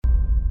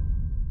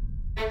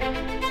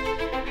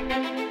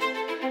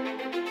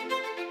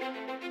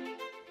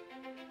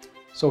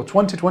So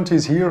 2020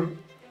 is here,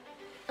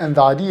 and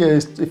the idea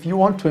is, if you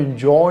want to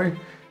enjoy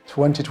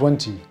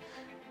 2020,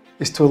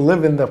 is to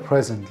live in the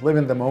present, live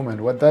in the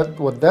moment. What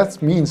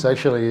that means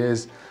actually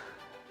is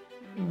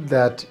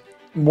that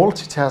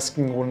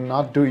multitasking will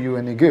not do you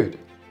any good.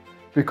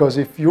 Because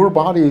if your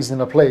body is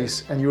in a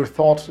place and your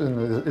thoughts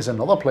is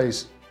another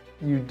place,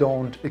 you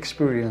don't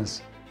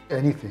experience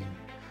anything.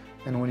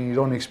 And when you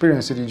don't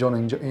experience it, you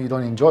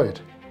don't enjoy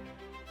it.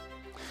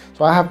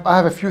 So I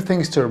have a few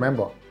things to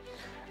remember.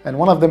 And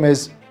one of them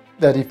is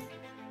that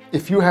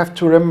if you have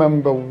to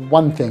remember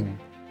one thing,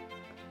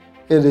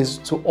 it is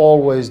to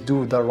always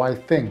do the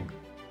right thing.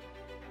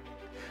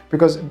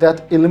 Because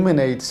that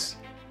eliminates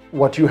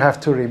what you have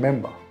to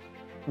remember,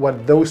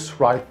 what those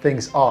right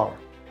things are.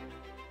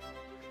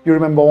 You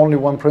remember only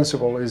one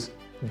principle, is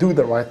do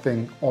the right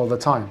thing all the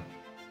time.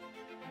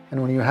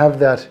 And when you have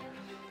that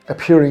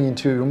appearing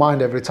into your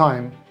mind every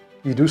time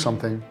you do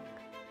something,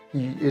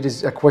 it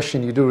is a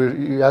question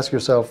you ask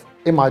yourself,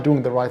 am I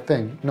doing the right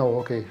thing? No,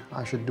 okay,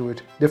 I should do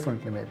it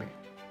differently maybe.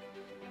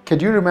 Can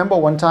you remember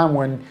one time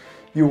when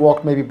you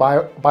walked maybe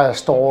by a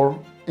store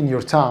in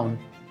your town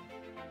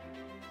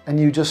and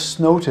you just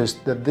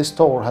noticed that this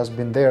store has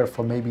been there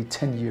for maybe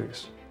 10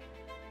 years?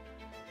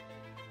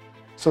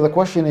 So the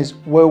question is,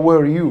 where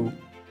were you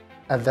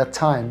at that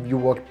time you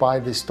walked by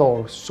this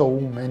store so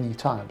many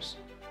times?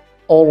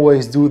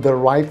 Always do the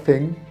right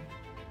thing.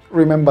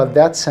 Remember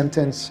that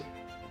sentence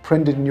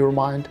printed in your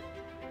mind.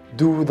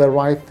 Do the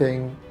right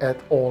thing at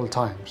all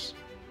times.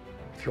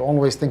 If you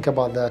always think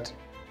about that,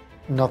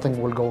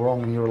 nothing will go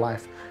wrong in your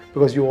life,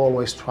 because you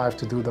always strive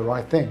to do the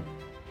right thing.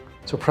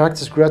 So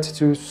practice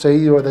gratitude.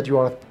 Feel that you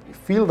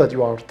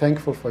are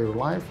thankful for your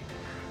life,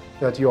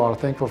 that you are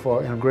thankful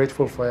for and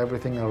grateful for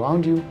everything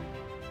around you,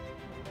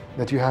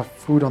 that you have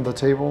food on the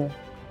table,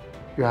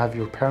 you have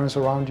your parents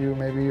around you,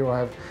 maybe you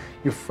have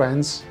your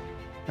friends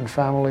and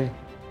family,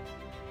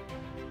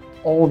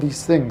 all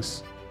these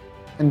things.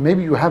 And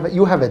maybe you have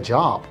a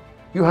job.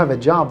 You have a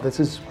job. This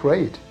is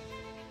great.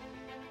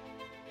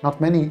 Not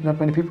many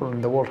people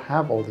in the world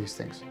have all these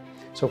things.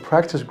 So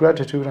practice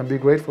gratitude and be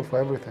grateful for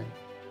everything.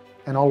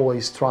 And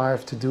always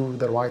strive to do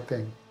the right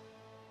thing.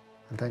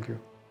 And thank you.